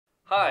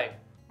Hi,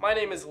 my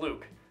name is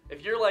Luke.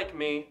 If you're like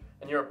me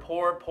and you're a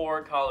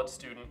poor college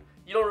student,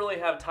 you don't really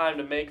have time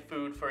to make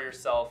food for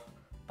yourself,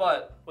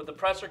 but with the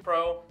Pressure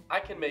Pro, I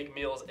can make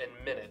meals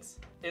in minutes.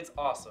 It's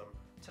awesome.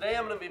 Today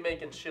I'm going to be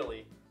making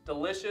chili.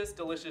 Delicious,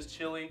 delicious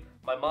chili.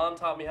 My mom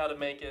taught me how to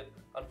make it.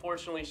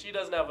 Unfortunately, she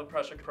doesn't have a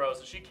Pressure Pro,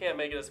 so she can't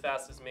make it as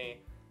fast as me,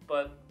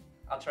 but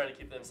I'll try to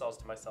keep the insults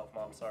to myself,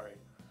 Mom, sorry.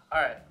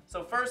 Alright,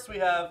 so first we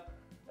have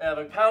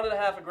a pound and a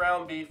half of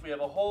ground beef. We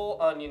have a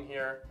whole onion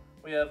here.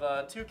 We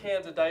have 2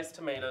 cans of diced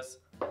tomatoes.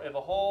 We have a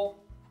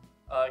whole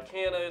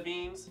can of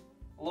beans,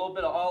 a little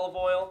bit of olive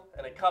oil,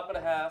 and a cup and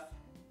a half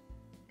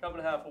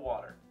of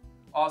water.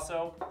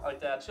 Also, I like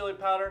to add chili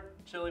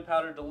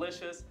powder,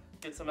 delicious.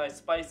 Get some nice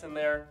spice in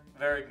there,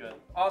 very good.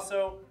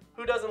 Also,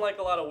 who doesn't like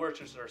a lot of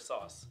Worcestershire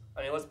sauce?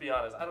 I mean, let's be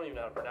honest, I don't even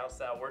know how to pronounce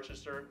that,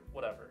 Worcestershire,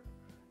 whatever.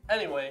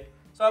 Anyway,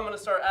 so I'm gonna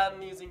start adding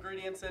these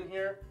ingredients in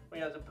here. We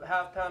got a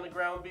half pound of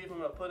ground beef I'm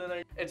gonna put in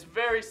there. It's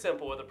very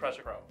simple with the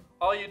Pressure Pro.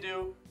 All you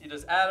do, you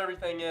just add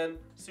everything in,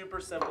 super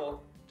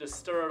simple, just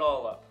stir it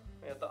all up.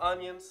 We got the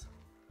onions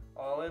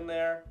all in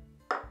there,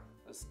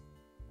 this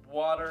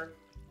water.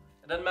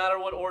 It doesn't matter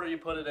what order you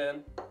put it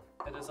in,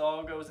 it just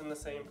all goes in the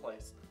same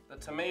place. The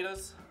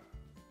tomatoes,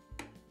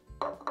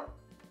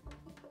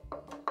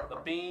 the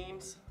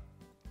beans,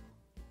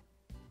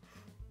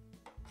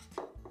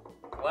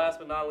 last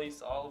but not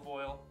least, olive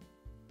oil.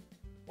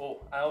 Oh,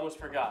 I almost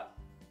forgot.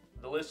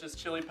 Delicious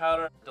chili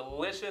powder,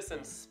 delicious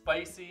and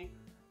spicy.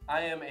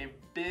 I am a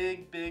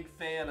big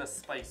fan of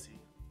spicy.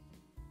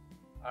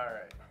 All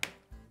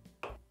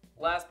right.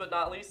 Last but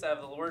not least, I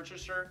have the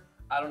Worcestershire.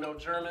 I don't know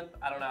German,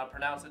 I don't know how to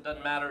pronounce it,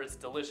 doesn't matter, it's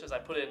delicious. I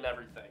put it in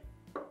everything.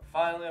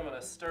 Finally, I'm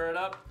gonna stir it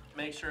up,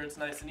 make sure it's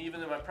nice and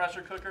even in my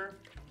pressure cooker,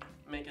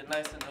 make it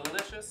nice and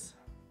delicious.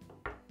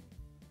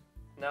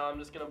 Now I'm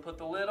just gonna put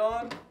the lid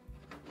on,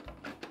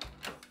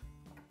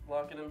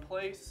 lock it in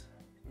place,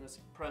 and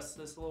just press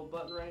this little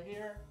button right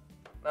here.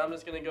 Now I'm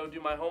just gonna go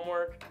do my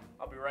homework.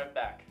 I'll be right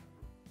back.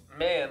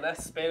 Man, that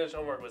Spanish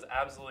homework was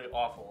absolutely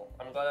awful.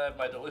 I'm glad I have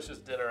my delicious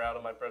dinner out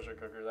of my pressure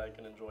cooker that I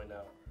can enjoy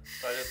now.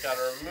 So I just gotta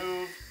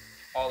remove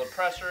all the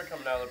pressure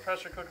coming out of the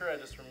pressure cooker. I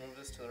just remove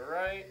this to the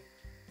right.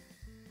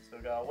 So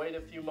we gotta wait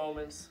a few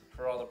moments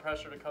for all the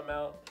pressure to come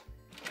out.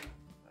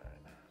 All right,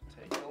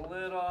 take the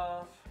lid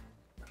off.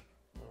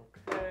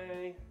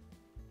 Okay.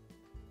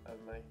 I have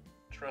my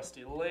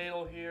trusty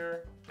ladle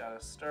here.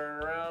 Gotta stir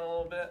it around a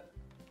little bit.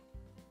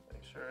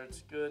 Make sure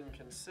it's good and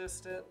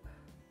consistent.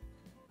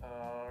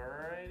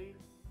 Alrighty.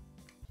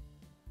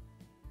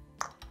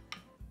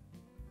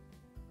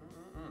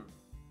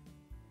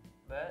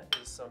 That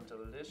is some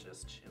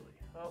delicious chili.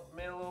 Oh,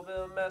 made a little bit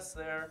of a mess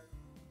there.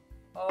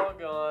 All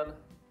gone.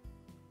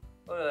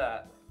 Look at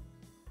that.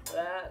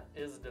 That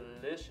is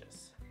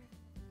delicious.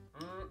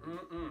 A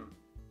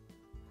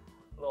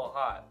little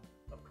hot,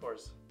 of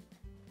course.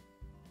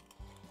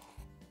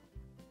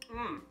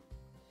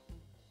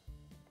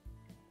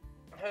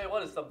 Hey,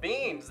 what is the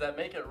beans that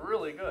make it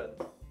really good?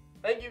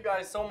 Thank you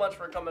guys so much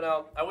for coming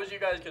out. I wish you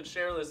guys could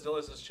share this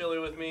delicious chili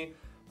with me,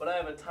 but I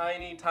have a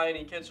tiny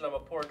kitchen. I'm a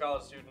poor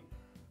college student.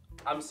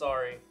 I'm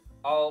sorry.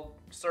 I'll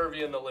serve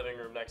you in the living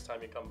room next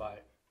time you come by.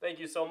 Thank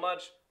you so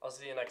much. I'll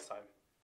see you next time.